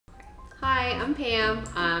I'm Pam.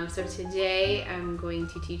 So today I'm going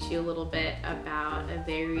to teach you a little bit about a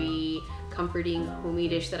very comforting homey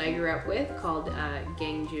dish that I grew up with called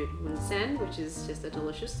Jued Woon, which is just a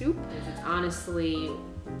delicious soup. It's honestly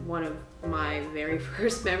one of my very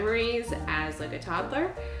first memories as like a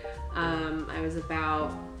toddler. I was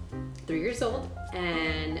about 3 years old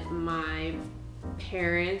and my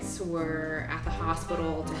parents were at the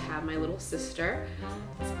hospital to have my little sister.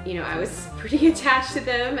 You know, I was pretty attached to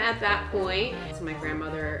them at that point. So my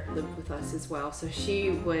grandmother lived with us as well. So she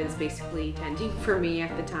was basically tending for me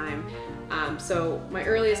at the time. So my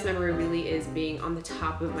earliest memory really is being on the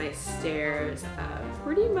top of my stairs,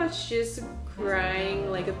 pretty much just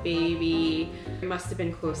crying like a baby. It must have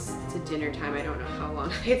been close to dinner time. I don't know how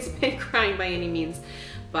long it's been crying by any means.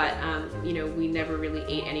 But, you know, we never really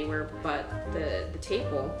ate anywhere but the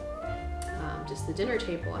table, just the dinner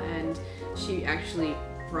table. And she actually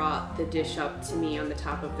brought the dish up to me on the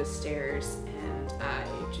top of the stairs. And I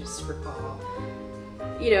just recall,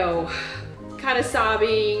 you know, kind of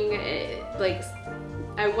sobbing. Like,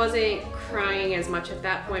 I wasn't crying as much at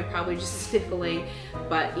that point, probably just sniffling,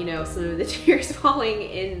 but, you know, some of the tears falling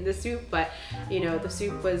in the soup. But, you know, the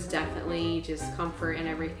soup was definitely just comfort and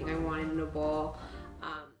everything I wanted in a bowl.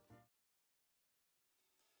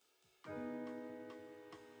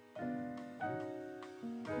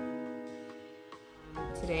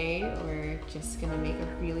 Today we're just gonna make a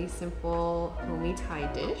really simple homey Thai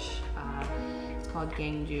dish. It's called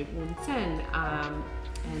Jued Woon,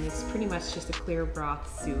 and it's pretty much just a clear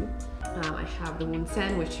broth soup. I have the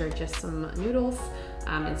woon, which are just some noodles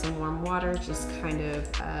and some warm water, just kind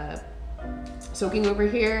of soaking over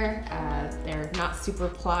here. They're not super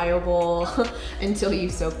pliable until you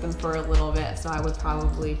soak them for a little bit, so I would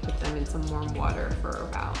probably put them in some warm water for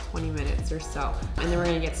about 20 minutes or so. And then we're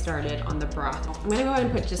gonna get started on the broth. I'm gonna go ahead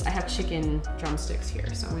and put I have chicken drumsticks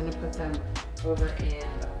here, so I'm gonna put them over in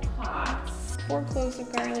the pot. 4 cloves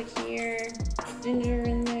of garlic here, ginger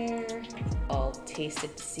in there. I'll taste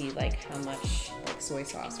it to see like how much like soy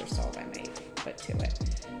sauce or salt I might put to it.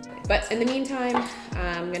 But in the meantime,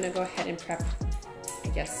 I'm gonna go ahead and prep, I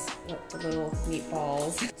guess, the little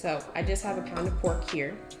meatballs. So I just have a pound of pork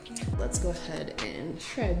here. Let's go ahead and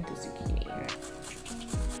shred the zucchini here.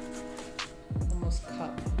 Almost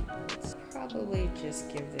cup. Let's probably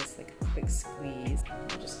just give this like a quick squeeze.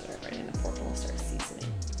 I'll just throw it right in the pork and we'll start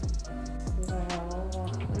seasoning.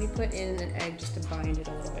 Well, let me put in an egg just to bind it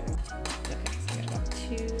a little bit. Okay, so I got about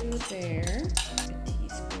 2 there. A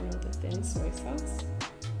teaspoon of the thin soy sauce.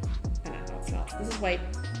 This is white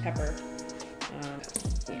pepper.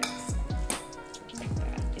 Yes. Put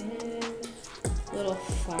that in. Little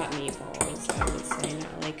flat meatballs, I would say,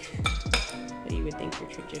 not like what you would think your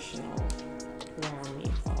traditional round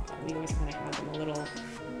meatball. We always kind of have them a little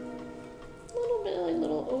bit like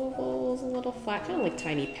little ovals, a little flat, kind of like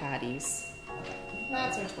tiny patties.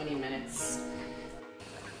 That's our 20 minutes.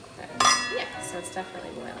 But yeah, so it's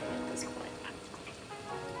definitely boiling at this point.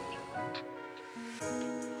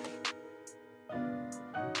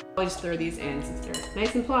 I'll just throw these in since they're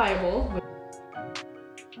nice and pliable.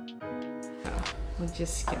 So we'll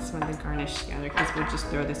just get some of the garnish together because we'll just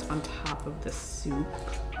throw this on top of the soup.